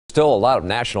Still a lot of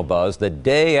national buzz the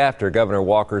day after Governor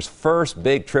Walker's first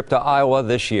big trip to Iowa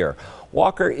this year.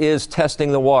 Walker is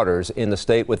testing the waters in the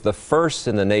state with the first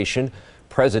in the nation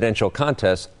presidential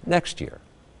contest next year.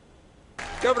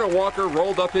 Governor Walker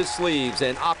rolled up his sleeves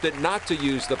and opted not to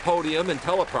use the podium and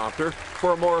teleprompter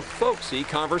for a more folksy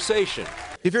conversation.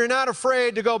 If you're not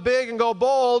afraid to go big and go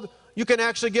bold, you can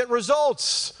actually get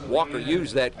results. Walker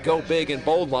used that go big and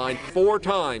bold line 4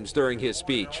 times during his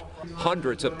speech.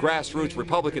 Hundreds of grassroots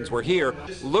Republicans were here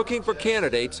looking for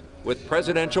candidates with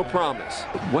presidential promise.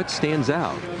 What stands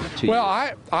out to you?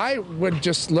 Well, I would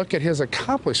just look at his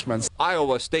accomplishments.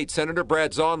 Iowa State Senator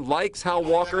Brad Zahn likes how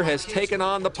Walker has taken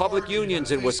on the public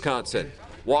unions in Wisconsin.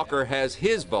 Walker has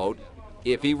his vote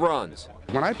if he runs.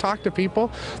 When I talk to people,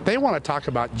 they want to talk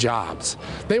about jobs.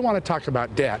 They want to talk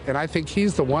about debt. And I think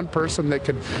he's the one person that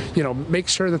could, make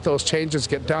sure that those changes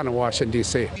get done in Washington,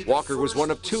 D.C. Walker was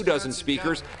one of 24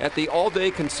 speakers at the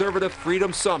all-day Conservative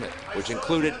Freedom Summit, which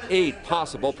included 8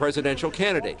 possible presidential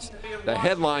candidates. The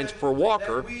headlines for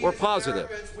Walker were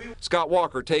positive. Scott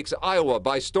Walker takes Iowa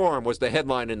by storm was the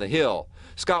headline in the Hill.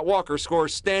 Scott Walker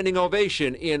scores standing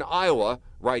ovation in Iowa,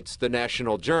 writes the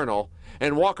National Journal.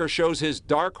 And Walker shows his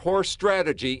dark horse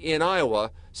strategy in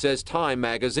Iowa, says Time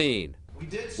magazine.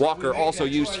 Walker also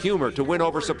used humor to win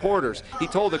over supporters. He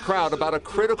told the crowd about a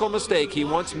critical mistake he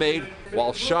once made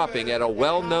while shopping at a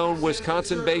well-known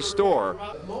Wisconsin-based store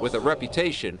with a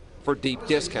reputation for deep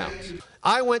discounts.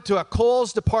 I went to a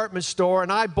Kohl's department store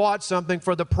and I bought something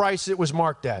for the price it was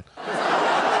marked at.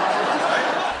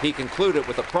 He concluded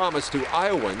with a promise to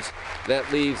Iowans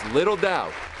that leaves little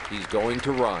doubt he's going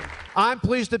to run. I'm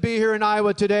pleased to be here in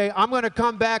Iowa today. I'm going to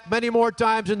come back many more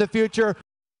times in the future.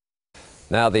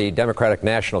 Now the Democratic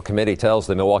National Committee tells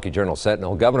the Milwaukee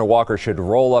Journal-Sentinel Governor Walker should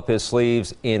roll up his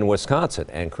sleeves in Wisconsin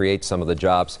and create some of the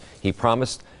jobs he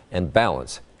promised and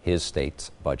balance his state's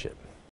budget.